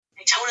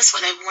us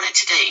what they wanted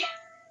to do.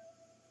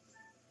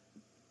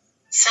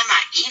 Some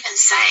might even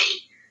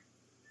say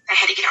they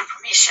had to get our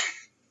permission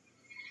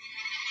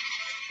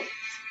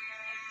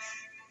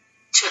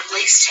to at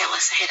least tell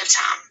us ahead of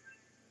time,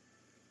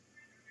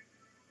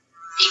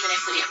 even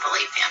if we didn't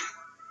believe them.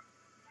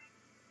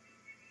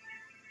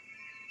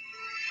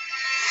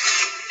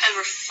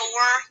 Over 4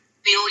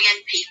 billion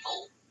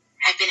people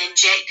have been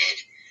injected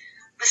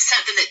with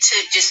something that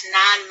took just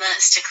 9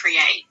 months to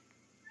create.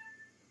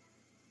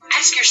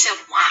 Ask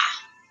yourself why.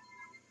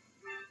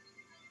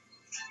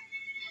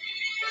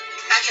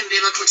 Back in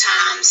biblical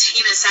times,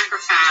 human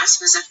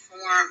sacrifice was a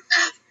form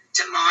of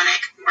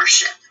demonic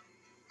worship.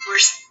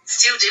 We're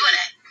still doing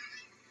it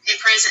in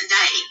present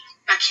day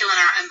by killing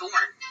our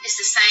unborn.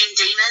 It's the same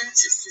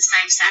demons, it's the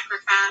same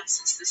sacrifice,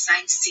 it's the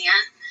same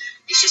sin.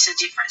 It's just a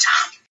different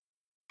time.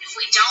 If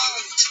we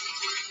don't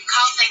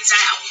call things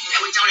out, and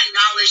we don't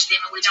acknowledge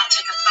them, and we don't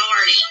take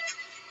authority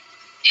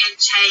and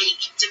take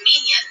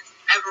dominion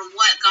over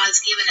what God's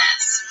given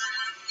us,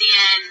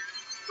 then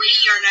we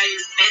are no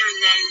better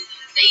than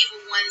the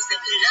evil ones that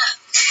put it up.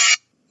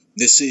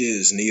 This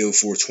is Neo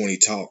 420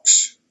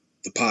 Talks,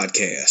 the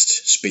podcast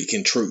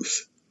speaking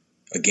truth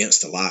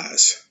against the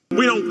lies.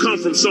 We don't come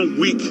from some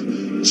weak,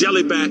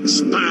 jellyback,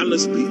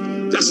 spineless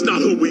people. That's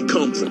not who we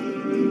come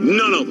from.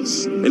 None of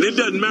us. And it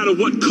doesn't matter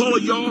what color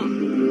you are,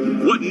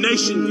 what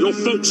nation your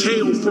folks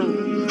hail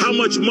from, how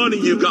much money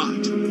you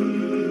got.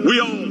 We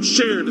all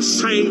share the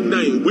same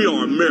name. We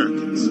are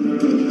Americans.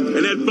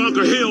 And at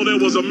Bunker Hill, there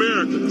was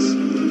Americans.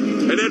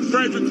 And at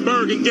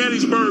Fredericksburg and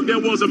Gettysburg, there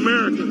was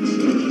Americans.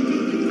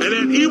 And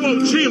at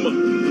Iwo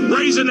Jima,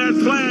 raising that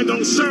flag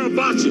on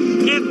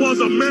Suribachi, it was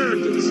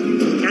Americans.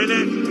 And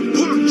at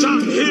Pork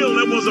Chop Hill,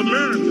 there was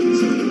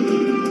Americans.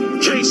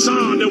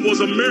 Quezon, there was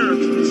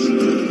Americans.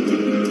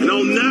 And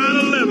on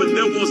 9/11,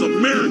 there was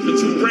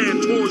Americans who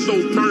ran towards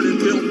those burning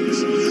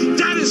buildings.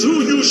 That is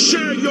who you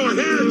share your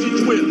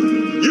heritage with.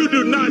 You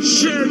do not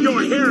share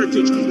your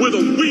heritage with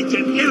a weak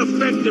and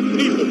ineffective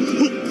people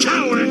who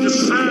cower at the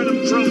sight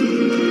of trouble.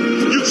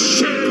 You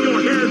share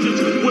your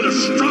heritage with a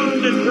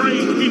strong and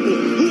brave people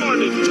who are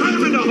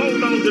determined to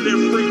hold on to their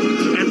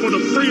freedom and for the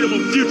freedom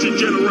of future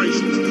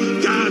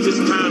generations. Guys, it's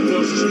time for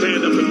us to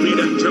stand up and be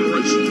that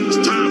generation.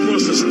 It's time for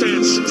us to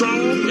stand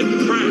strong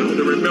and proud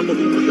and remember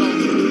who we are.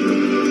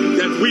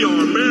 That we are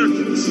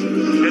Americans.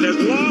 And as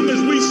long as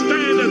we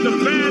stand as the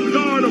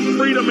vanguard of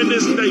freedom in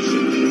this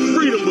nation,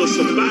 freedom will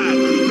survive.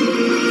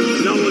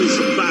 Not only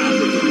survive,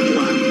 but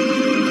thrive.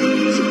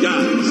 So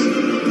guys,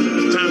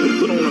 it's time to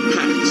put on our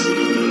packs.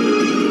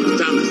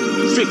 It's time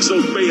to fix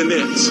those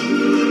bayonets.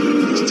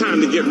 It's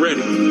time to get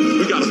ready.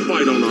 We got a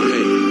fight on our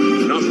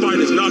hands. And our fight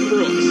is not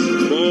for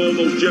us, for all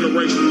those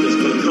generations that's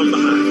going to come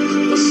behind us.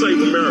 Let's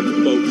save America,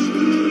 folks.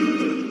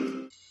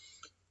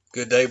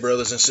 Good day,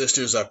 brothers and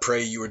sisters. I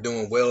pray you are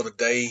doing well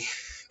today.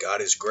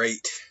 God is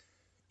great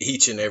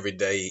each and every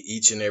day,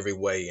 each and every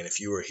way. And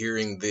if you are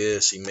hearing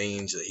this, He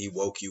means that He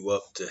woke you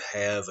up to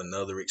have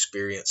another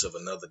experience of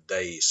another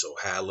day. So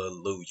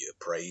hallelujah,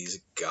 praise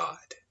God.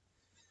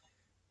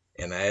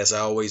 And as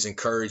I always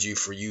encourage you,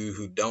 for you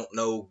who don't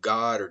know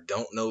God or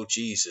don't know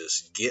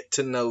Jesus, get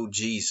to know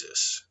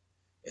Jesus,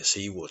 as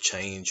He will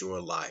change your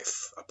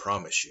life. I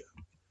promise you.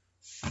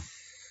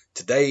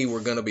 Today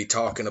we're going to be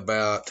talking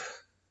about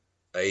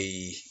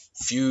a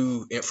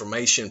few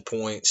information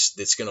points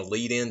that's going to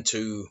lead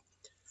into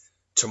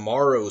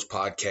tomorrow's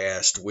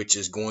podcast, which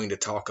is going to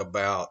talk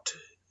about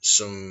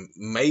some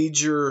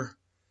major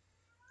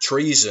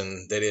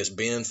treason that has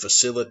been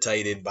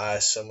facilitated by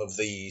some of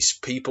these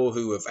people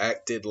who have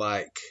acted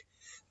like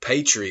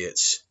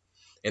patriots,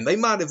 and they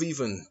might have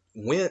even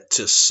went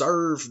to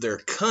serve their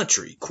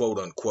country, quote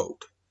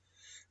unquote,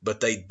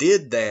 but they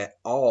did that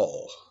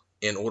all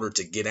in order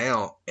to get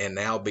out and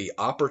now be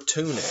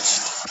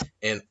opportunists,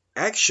 and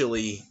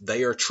actually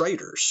they are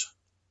traitors.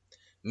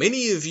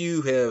 Many of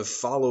you have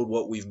followed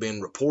what we've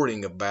been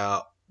reporting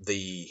about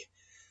the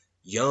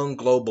Young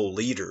Global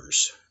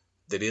Leaders,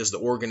 that is the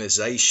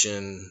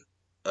organization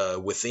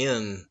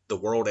within the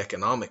World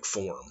Economic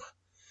Forum,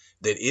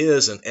 that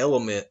is an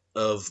element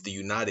of the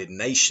United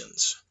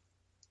Nations.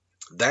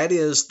 That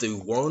is the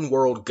one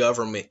world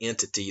government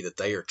entity that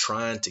they are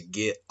trying to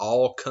get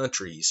all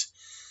countries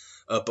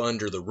up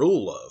under the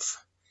rule of.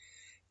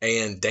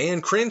 And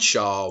Dan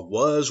Crenshaw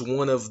was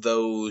one of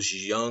those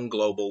young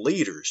global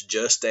leaders,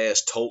 just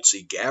as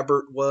Tulsi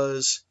Gabbard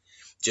was,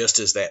 just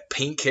as that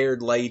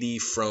pink-haired lady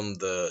from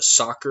the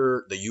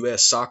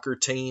U.S. soccer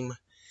team.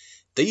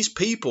 These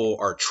people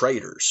are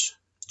traitors.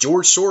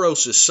 George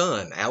Soros'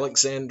 son,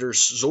 Alexander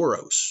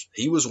Soros,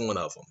 he was one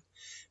of them.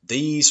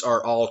 These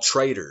are all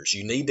traitors.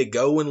 You need to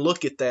go and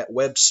look at that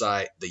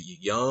website, the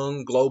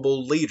Young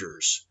Global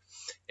Leaders,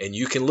 and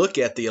you can look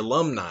at the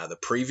alumni, the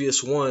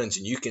previous ones,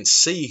 and you can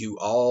see who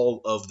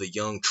all of the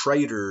young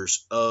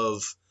traitors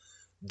of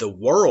the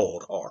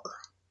world are.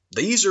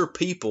 These are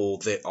people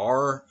that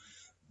are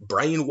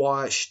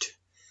brainwashed.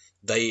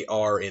 They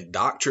are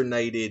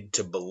indoctrinated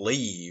to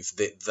believe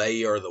that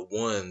they are the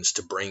ones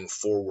to bring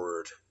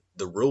forward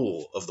the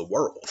rule of the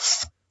world.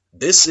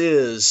 This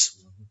is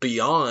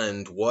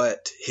beyond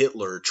what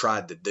Hitler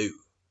tried to do.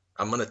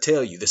 I'm going to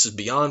tell you, this is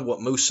beyond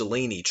what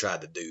Mussolini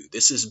tried to do.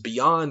 This is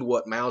beyond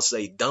what Mao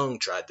Zedong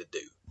tried to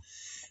do.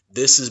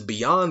 This is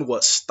beyond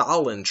what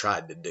Stalin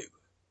tried to do.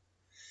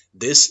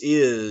 This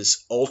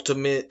is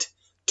ultimate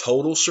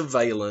total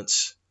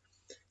surveillance,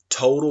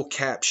 total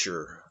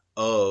capture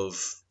of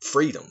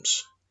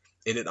freedoms.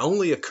 And it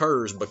only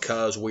occurs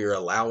because we are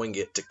allowing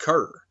it to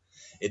occur.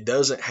 It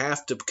doesn't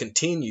have to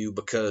continue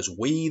because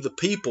we, the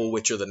people,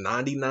 which are the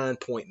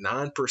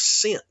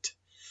 99.9%,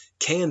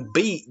 can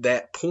beat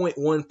that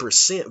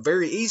 0.1%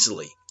 very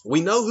easily.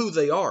 We know who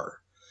they are.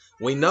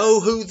 We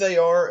know who they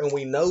are, and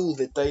we know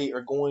that they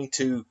are going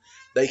to,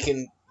 they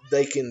can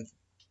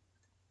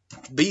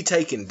be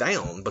taken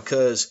down,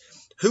 because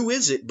who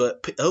is it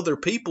but other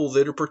people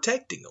that are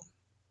protecting them?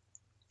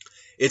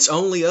 It's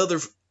only other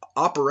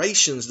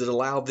operations that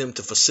allow them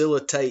to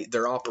facilitate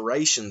their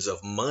operations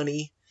of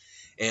money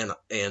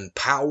and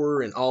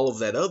power and all of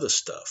that other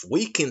stuff.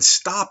 We can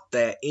stop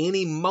that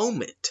any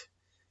moment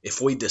if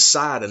we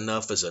decide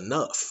enough is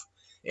enough.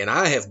 And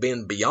I have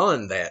been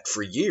beyond that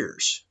for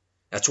years.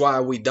 That's why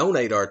we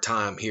donate our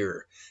time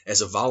here as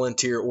a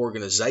volunteer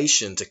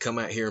organization to come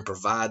out here and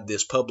provide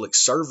this public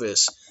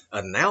service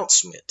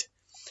announcement,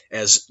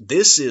 as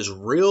this is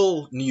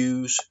real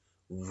news,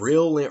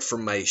 real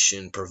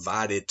information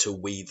provided to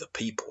we the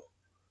people,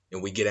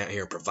 and we get out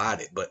here and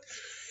provide it. But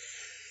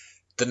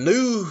the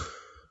new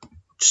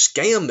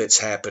scam that's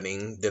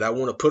happening that I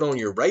want to put on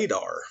your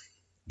radar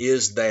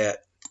is that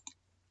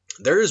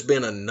there has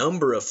been a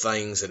number of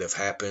things that have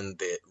happened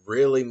that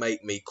really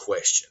make me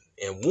question.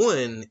 And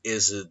one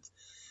is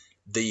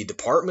the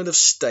Department of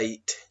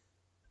State.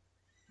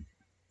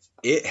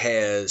 It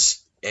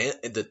has, and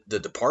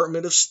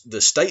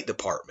the State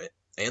Department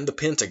and the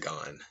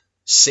Pentagon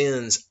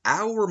sends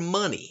our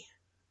money,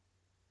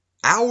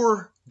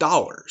 our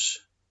dollars,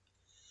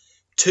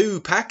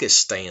 to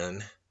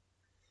Pakistan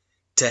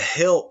to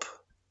help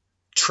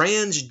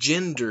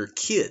transgender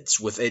kids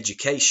with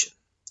education.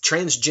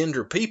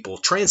 Transgender people,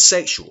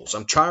 transsexuals.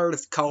 I'm tired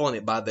of calling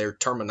it by their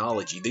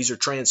terminology. These are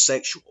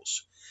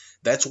transsexuals.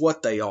 That's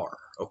what they are.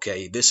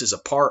 Okay, this is a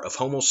part of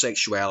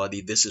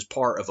homosexuality. This is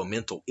part of a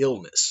mental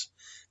illness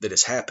that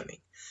is happening.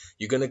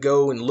 You're going to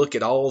go and look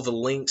at all the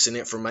links and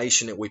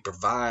information that we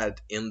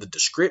provide in the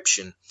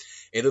description,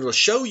 and it'll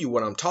show you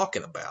what I'm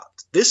talking about.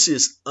 This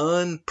is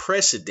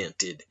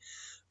unprecedented,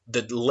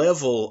 the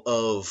level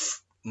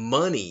of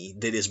money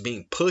that is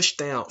being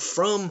pushed out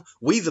from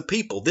we the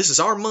people. This is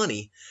our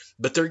money,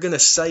 but they're going to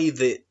say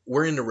that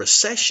we're in a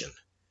recession.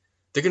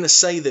 They're going to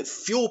say that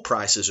fuel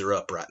prices are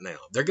up right now.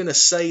 They're going to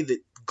say that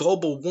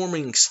global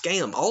warming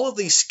scam, all of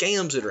these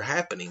scams that are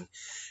happening,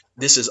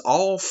 this is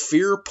all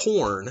fear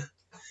porn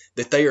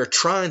that they are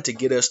trying to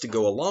get us to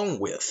go along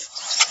with.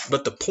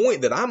 But the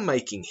point that I'm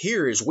making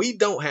here is we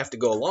don't have to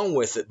go along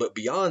with it, but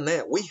beyond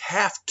that, we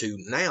have to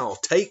now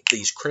take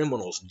these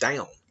criminals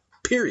down,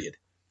 period.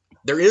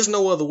 There is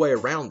no other way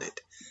around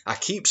it. I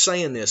keep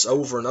saying this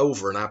over and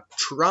over, and I'm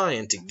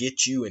trying to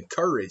get you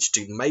encouraged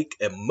to make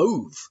a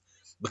move,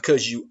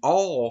 because you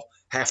all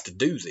have to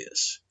do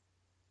this.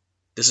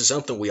 This is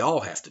something we all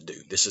have to do.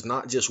 This is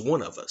not just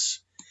one of us.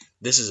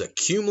 This is a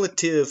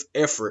cumulative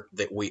effort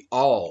that we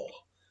all,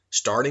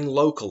 starting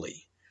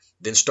locally,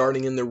 then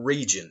starting in the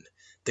region,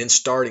 then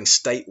starting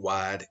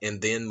statewide, and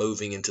then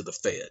moving into the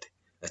Fed.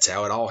 That's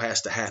how it all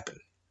has to happen.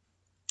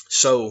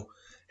 So,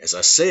 as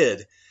I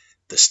said,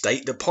 the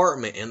State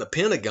Department and the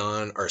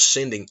Pentagon are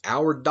sending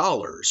our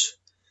dollars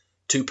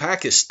to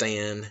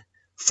Pakistan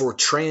for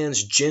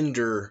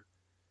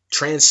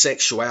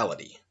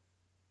transsexuality.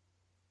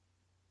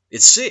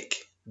 It's sick.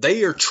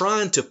 They are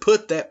trying to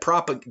put that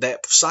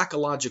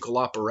psychological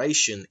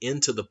operation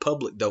into the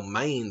public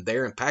domain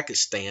there in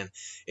Pakistan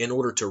in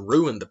order to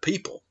ruin the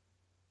people.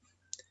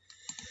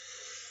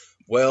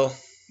 Well,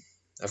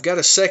 I've got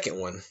a second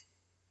one,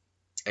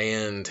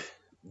 and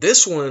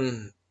this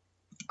one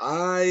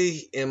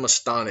I am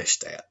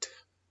astonished at.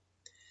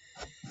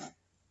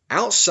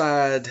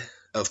 Outside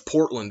of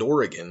Portland,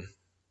 Oregon,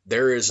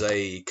 there is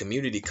a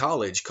community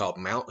college called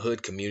Mount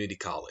Hood Community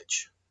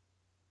College.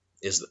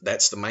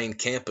 That's the main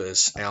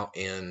campus out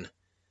in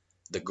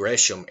the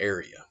Gresham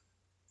area,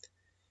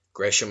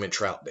 Gresham and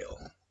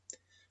Troutdale.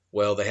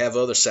 Well, they have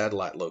other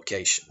satellite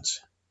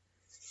locations.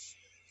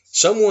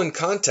 Someone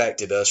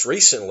contacted us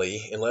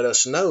recently and let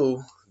us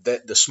know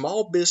that the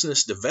Small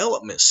Business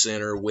Development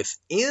Center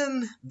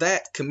within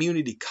that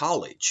community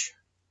college,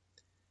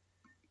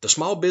 the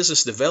Small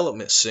Business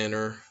Development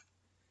Center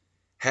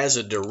has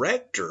a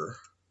director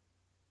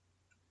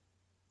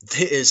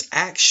that is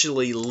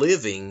actually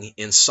living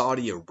in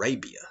Saudi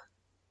Arabia.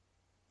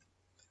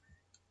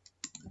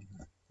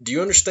 Do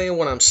you understand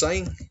what I'm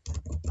saying?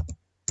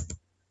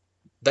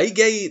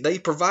 They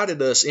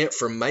provided us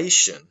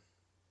information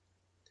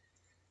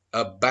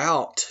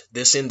about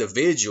this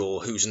individual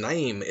whose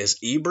name is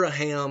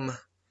Ibrahim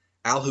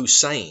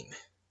Al-Hussein.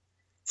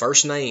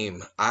 First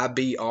name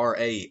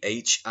Ibrahim.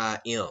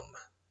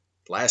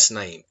 Last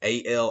name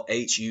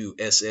Alhussain.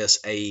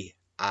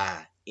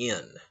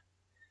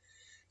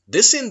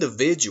 This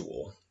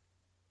individual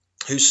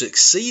who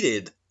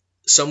succeeded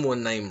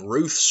someone named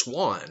Ruth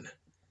Swan,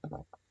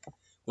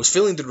 was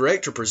filling the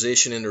director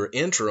position in her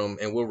interim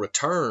and will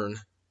return.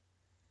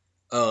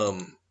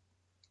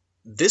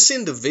 This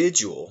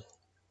individual,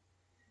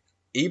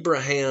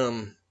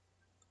 Ibrahim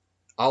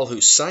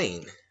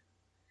al-Hussein,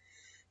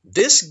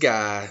 this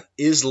guy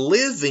is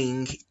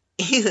living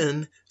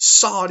in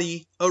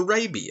Saudi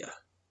Arabia.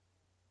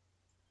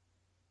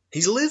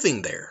 He's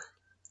living there.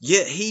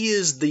 Yet he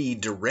is the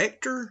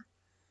director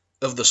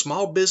of the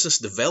Small Business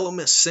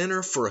Development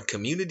Center for a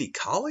community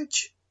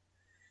college?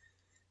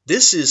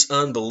 This is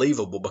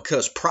unbelievable,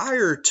 because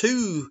prior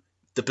to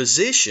the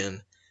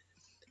position,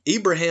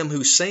 Ibrahim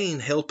Hussein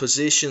held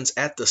positions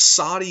at the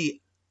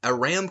Saudi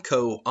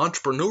Aramco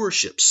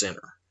Entrepreneurship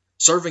Center,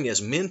 serving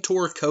as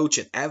mentor, coach,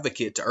 and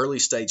advocate to early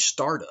stage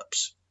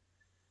startups.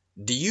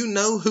 Do you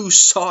know who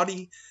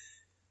Saudi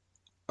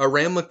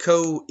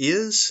Aramco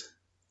is?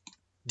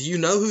 Do you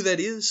know who that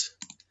is?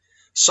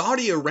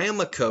 Saudi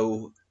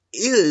Aramco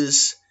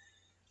is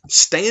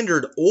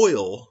Standard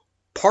Oil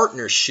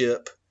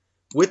partnership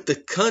with the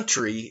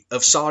country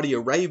of Saudi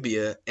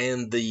Arabia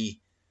and the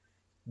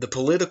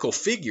political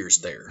figures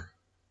there.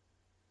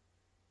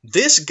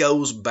 This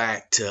goes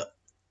back to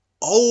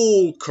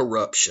old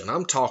corruption.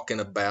 I'm talking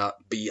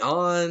about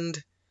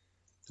beyond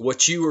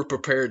what you are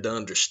prepared to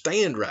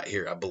understand right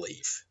here, I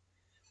believe.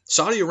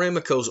 Saudi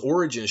Aramco's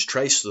origins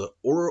trace the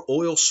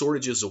oil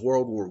shortages of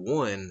World War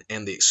I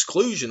and the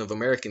exclusion of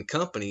American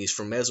companies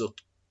from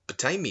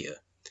Mesopotamia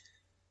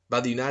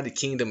by the United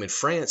Kingdom and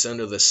France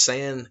under the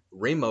San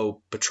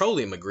Remo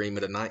Petroleum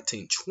Agreement of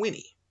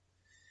 1920.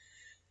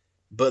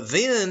 But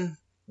then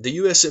the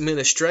U.S.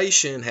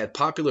 administration had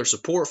popular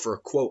support for a,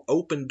 quote,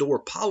 open door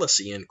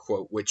policy, end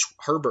quote, which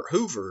Herbert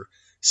Hoover,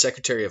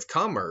 Secretary of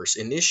Commerce,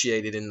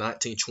 initiated in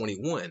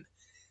 1921.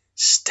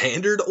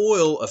 Standard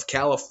Oil of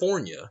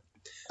California,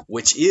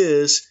 which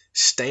is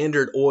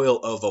Standard Oil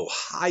of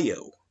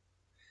Ohio.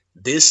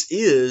 This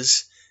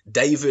is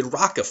David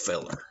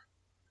Rockefeller.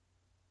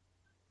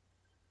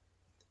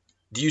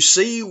 Do you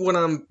see what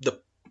I'm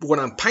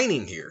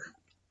painting here?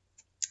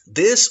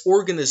 This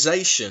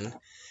organization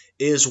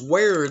is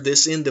where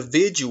this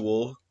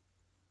individual,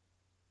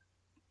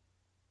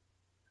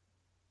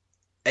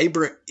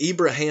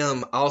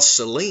 Ibrahim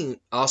al-Hussein,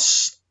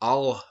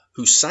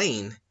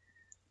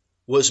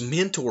 was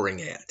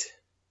mentoring at.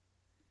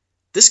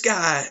 This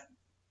guy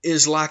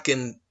is like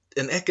an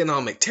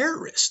economic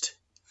terrorist.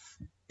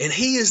 And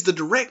he is the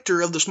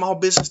director of the Small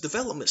Business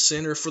Development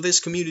Center for this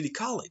community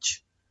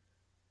college.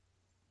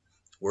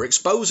 We're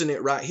exposing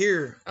it right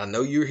here. I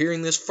know you're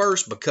hearing this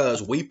first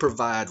because we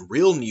provide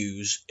real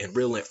news and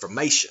real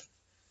information.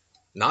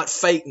 Not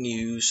fake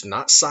news,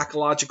 not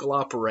psychological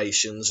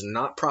operations,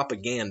 not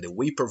propaganda.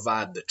 We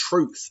provide the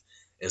truth,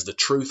 as the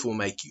truth will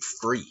make you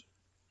free.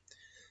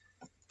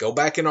 Go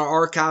back in our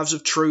archives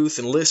of truth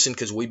and listen,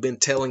 because we've been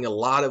telling a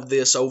lot of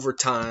this over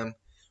time.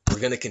 We're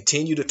going to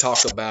continue to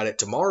talk about it.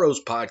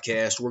 Tomorrow's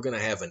podcast, we're going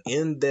to have an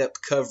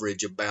in-depth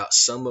coverage about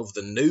some of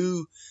the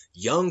new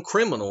young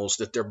criminals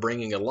that they're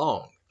bringing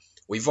along.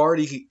 We've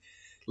already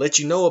let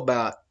you know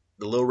about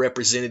the little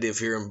representative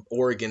here in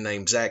Oregon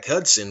named Zach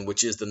Hudson,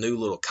 which is the new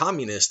little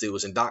communist that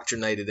was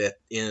indoctrinated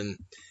in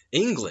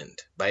England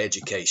by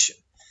education.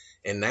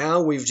 And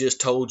now we've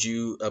just told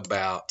you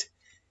about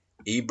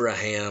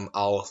Ibrahim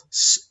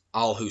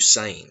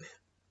al-Hussein,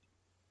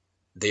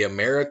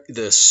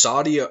 the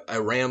Saudi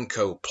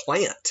Aramco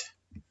plant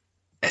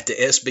at the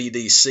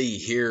SBDC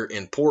here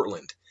in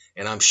Portland.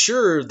 And I'm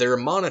sure they're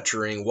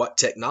monitoring what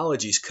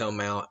technologies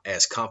come out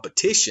as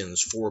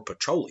competitions for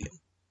petroleum.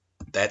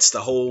 That's the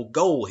whole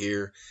goal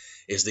here,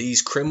 is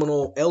these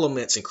criminal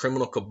elements and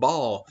criminal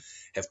cabal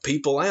have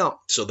people out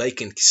so they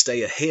can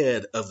stay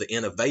ahead of the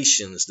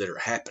innovations that are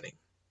happening.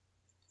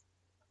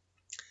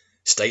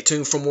 Stay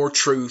tuned for more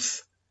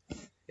truth,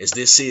 as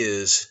this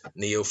is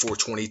Neo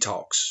 420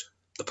 Talks,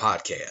 the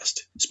podcast,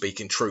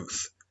 speaking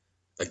truth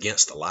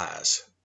against the lies.